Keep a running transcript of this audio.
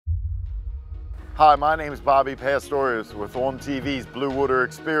Hi, my name is Bobby Pastorius with OnTV's Blue Water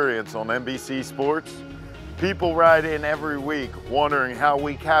Experience on NBC Sports. People write in every week wondering how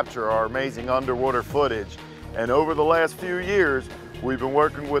we capture our amazing underwater footage. And over the last few years, we've been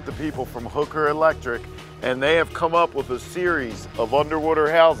working with the people from Hooker Electric, and they have come up with a series of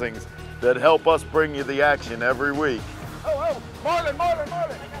underwater housings that help us bring you the action every week. Oh, Marlin!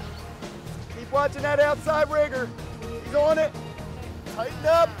 Keep watching that outside rigger. He's on it. Tighten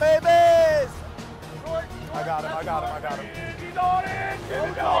up, babies! I got him. He's on it! Get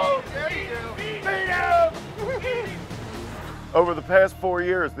it down. Beat him! Over the past 4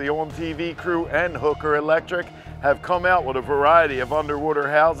 years, the OnTV crew and Hooker Electric have come out with a variety of underwater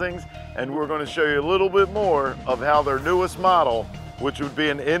housings, and we're going to show you a little bit more of how their newest model, which would be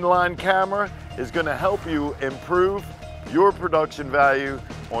an inline camera, is going to help you improve your production value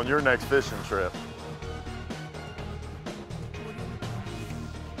on your next fishing trip.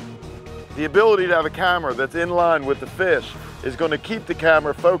 The ability to have a camera that's in line with the fish is going to keep the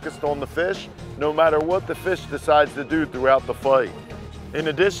camera focused on the fish no matter what the fish decides to do throughout the fight. In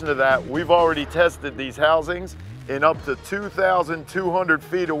addition to that, we've already tested these housings in up to 2,200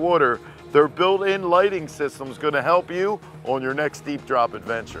 feet of water. Their built-in lighting system is going to help you on your next deep drop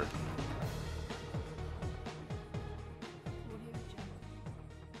adventure.